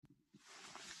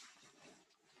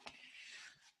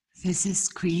This is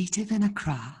Creative in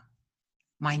Accra.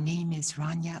 My name is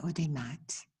Rania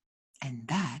Odemat, and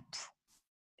that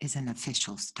is an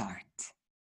official start.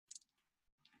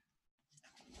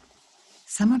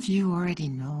 Some of you already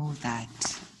know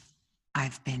that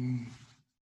I've been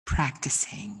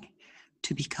practicing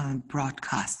to become a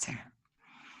broadcaster.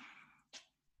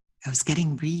 I was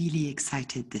getting really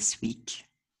excited this week,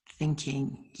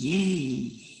 thinking,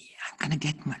 yay, I'm going to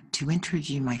get to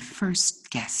interview my first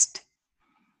guest.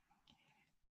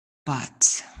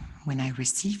 But when I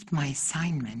received my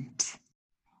assignment,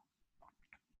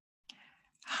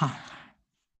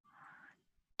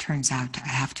 turns out I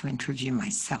have to interview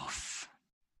myself.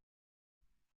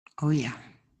 Oh yeah.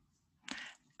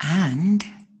 And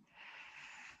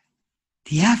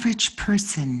the average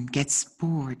person gets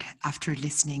bored after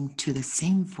listening to the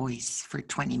same voice for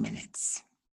 20 minutes.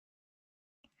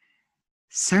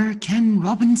 Sir Ken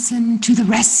Robinson to the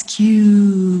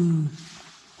rescue!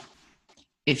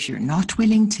 If you're not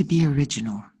willing to be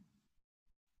original,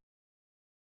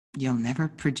 you'll never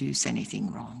produce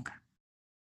anything wrong.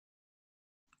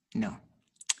 No.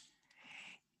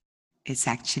 It's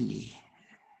actually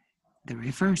the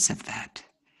reverse of that.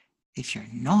 If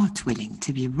you're not willing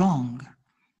to be wrong,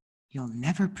 you'll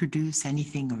never produce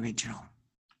anything original.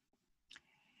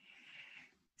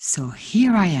 So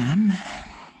here I am,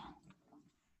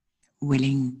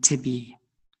 willing to be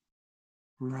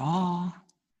raw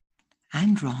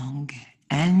and wrong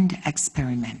and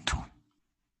experimental.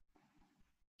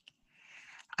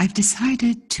 I've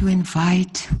decided to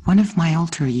invite one of my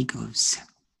alter egos,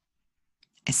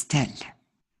 Estelle,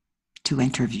 to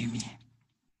interview me.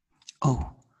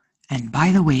 Oh, and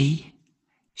by the way,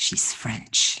 she's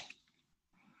French.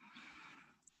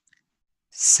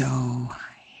 So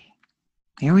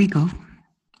here we go.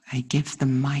 I give the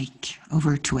mic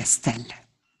over to Estelle.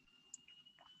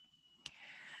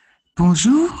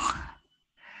 Bonjour.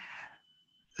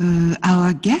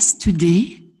 Our guest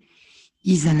today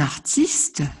is an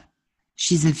artist.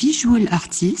 She's a visual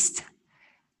artist.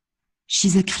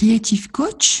 She's a creative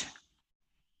coach,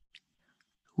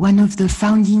 one of the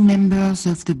founding members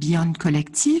of the Beyond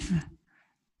Collective,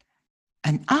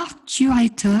 an art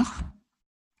curator,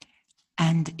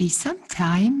 and a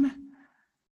sometime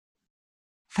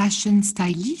fashion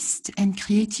stylist and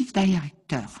creative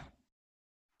director.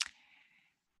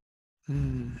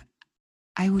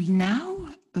 I will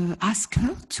now ask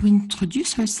her to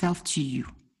introduce herself to you.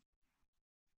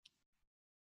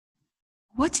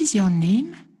 What is your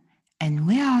name and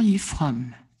where are you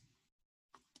from?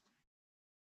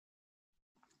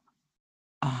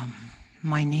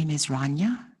 My name is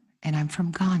Rania and I'm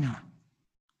from Ghana.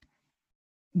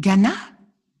 Ghana?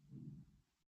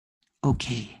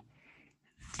 Okay,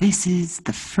 this is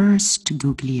the first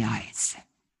googly eyes.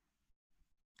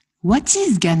 What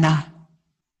is Ghana?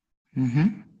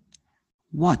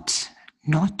 What,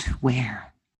 not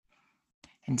where.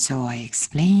 And so I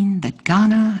explained that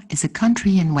Ghana is a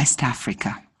country in West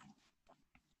Africa.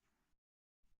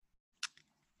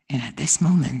 And at this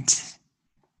moment,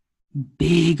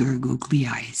 bigger googly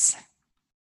eyes.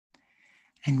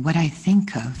 And what I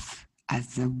think of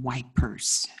as the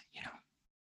wipers,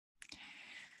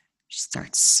 She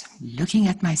starts looking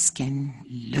at my skin,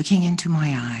 looking into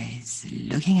my eyes,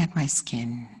 looking at my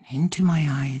skin, into my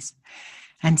eyes.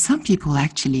 And some people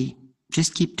actually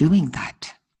just keep doing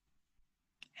that.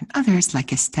 And others,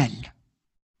 like Estelle,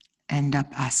 end up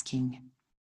asking,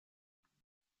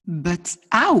 but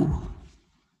how?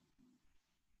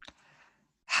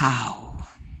 How?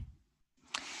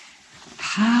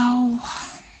 How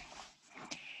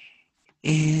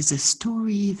is a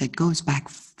story that goes back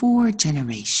 4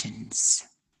 generations.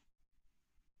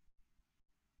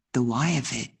 The why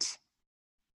of it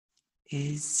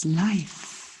is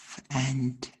life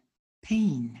and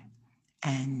pain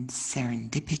and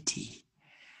serendipity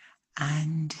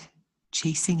and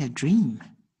chasing a dream.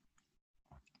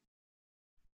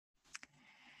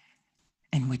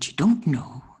 And what you don't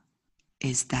know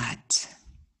is that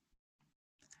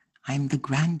I'm the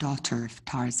granddaughter of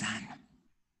Tarzan.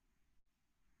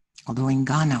 Although in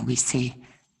Ghana we say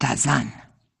Tazan.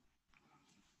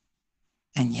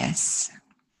 And yes,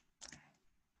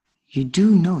 you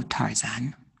do know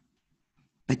Tarzan,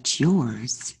 but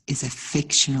yours is a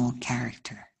fictional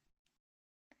character.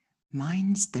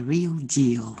 Mine's the real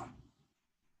deal.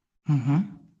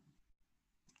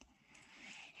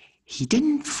 He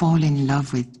didn't fall in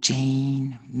love with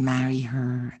Jane, marry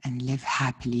her, and live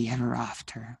happily ever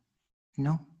after.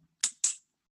 No,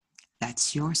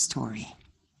 that's your story.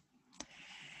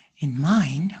 In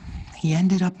mine, he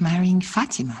ended up marrying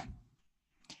Fatima,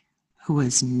 who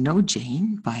was no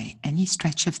Jane by any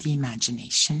stretch of the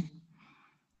imagination,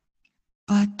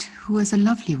 but who was a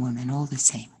lovely woman all the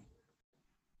same.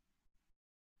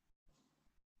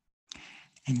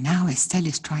 And now Estelle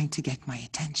is trying to get my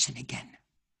attention again.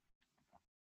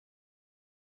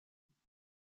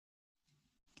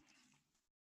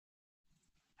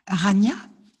 Rania,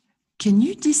 can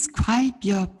you describe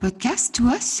your podcast to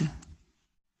us?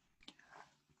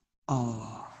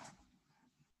 Oh,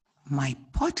 my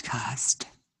podcast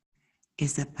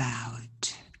is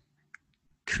about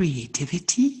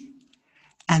creativity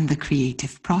and the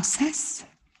creative process,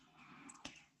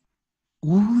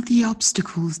 all the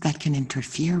obstacles that can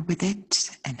interfere with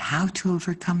it and how to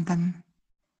overcome them.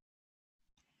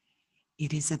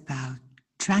 It is about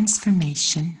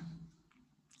transformation,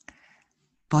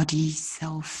 body,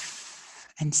 self,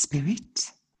 and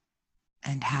spirit,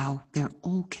 and how they're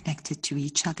all connected to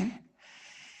each other.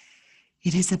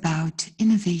 It is about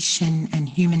innovation and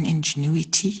human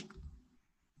ingenuity.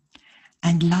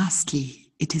 And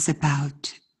lastly, it is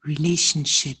about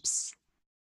relationships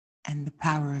and the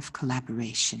power of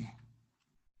collaboration.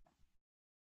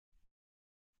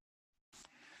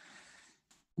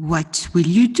 What will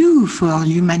you do for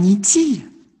humanity?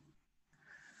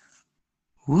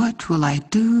 What will I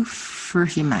do for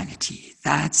humanity?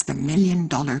 That's the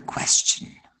million-dollar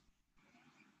question.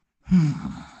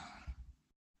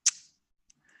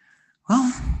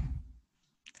 Well,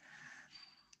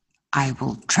 I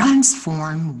will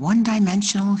transform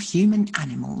one-dimensional human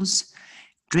animals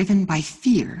driven by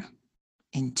fear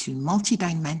into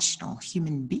multidimensional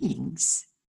human beings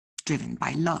driven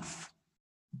by love.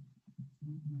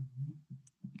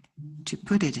 To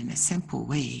put it in a simple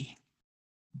way,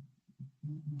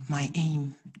 my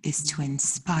aim is to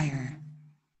inspire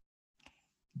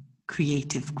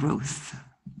creative growth.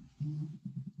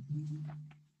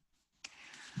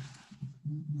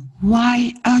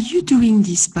 Why are you doing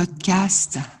this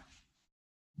podcast?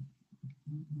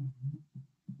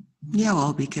 Yeah,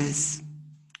 well, because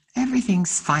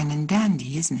everything's fine and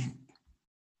dandy, isn't it?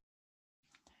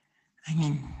 I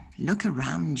mean, look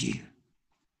around you.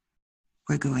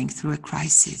 We're going through a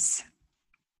crisis.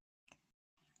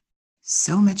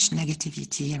 So much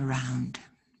negativity around,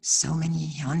 so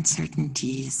many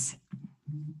uncertainties,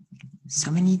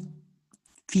 so many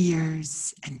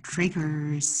fears and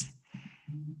triggers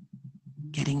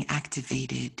getting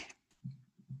activated.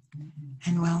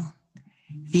 And well,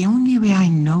 the only way I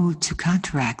know to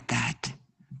counteract that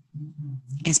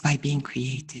is by being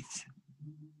creative.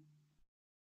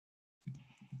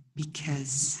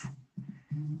 Because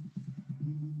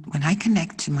when I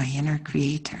connect to my inner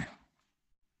creator,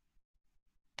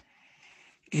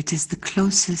 it is the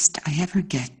closest I ever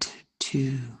get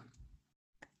to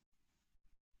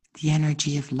the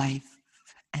energy of life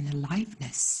and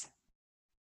aliveness.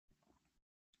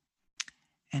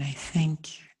 And I think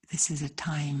this is a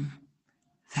time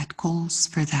that calls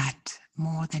for that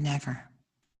more than ever.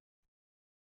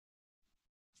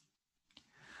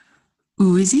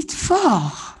 Who is it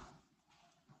for?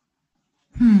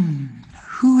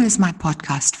 Who is my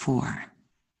podcast for?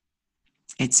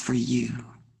 It's for you.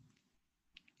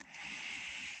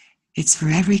 It's for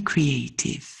every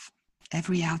creative,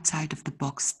 every outside of the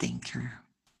box thinker,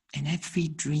 and every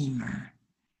dreamer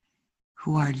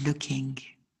who are looking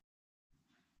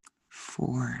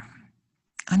for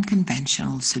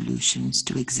unconventional solutions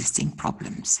to existing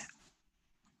problems.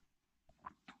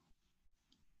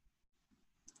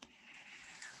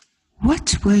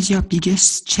 What was your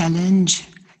biggest challenge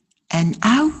and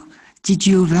how did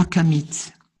you overcome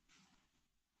it?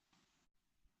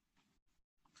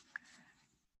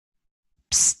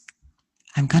 Psst,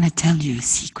 I'm going to tell you a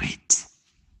secret.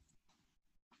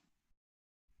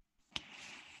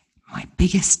 My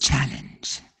biggest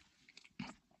challenge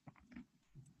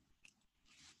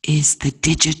is the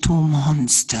digital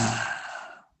monster.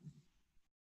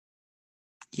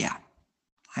 Yeah,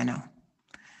 I know.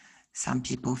 Some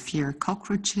people fear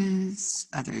cockroaches,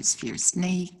 others fear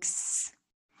snakes,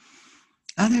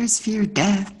 others fear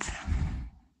death.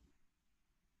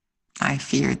 I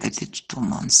fear the digital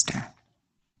monster.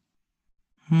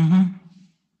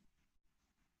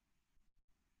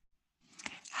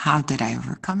 How did I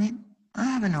overcome it? I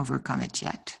haven't overcome it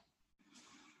yet.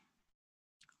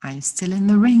 I'm still in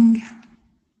the ring.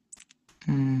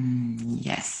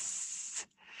 Yes.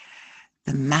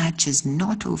 The match is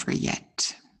not over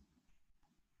yet.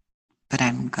 But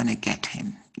I'm gonna get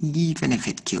him, even if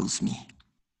it kills me.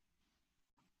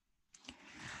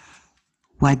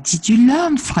 What did you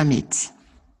learn from it?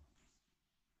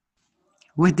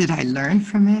 What did I learn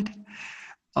from it?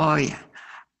 Oh yeah,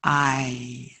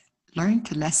 I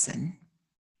learned a lesson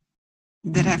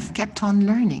that I've kept on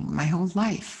learning my whole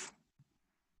life,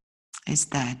 is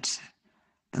that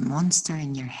the monster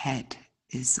in your head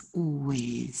is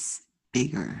always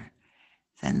bigger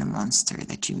than the monster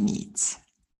that you meet.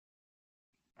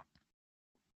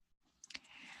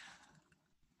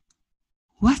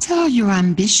 What are your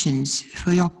ambitions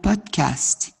for your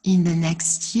podcast in the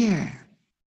next year?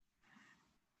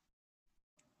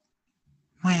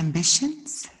 My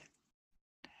ambitions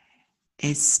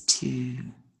is to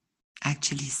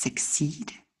actually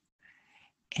succeed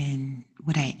in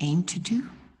what I aim to do,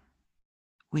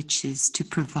 which is to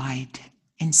provide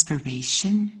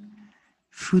inspiration,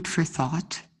 food for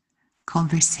thought,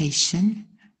 conversation,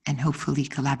 and hopefully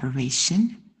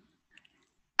collaboration.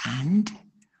 And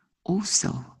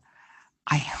also,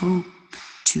 I hope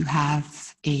to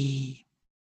have a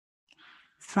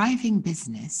thriving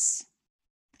business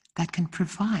that can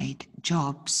provide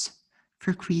jobs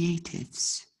for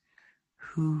creatives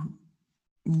who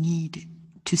need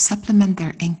to supplement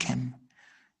their income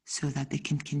so that they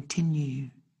can continue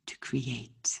to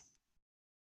create.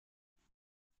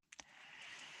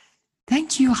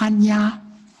 Thank you, Rania.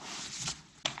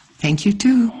 Thank you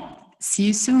too. See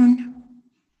you soon.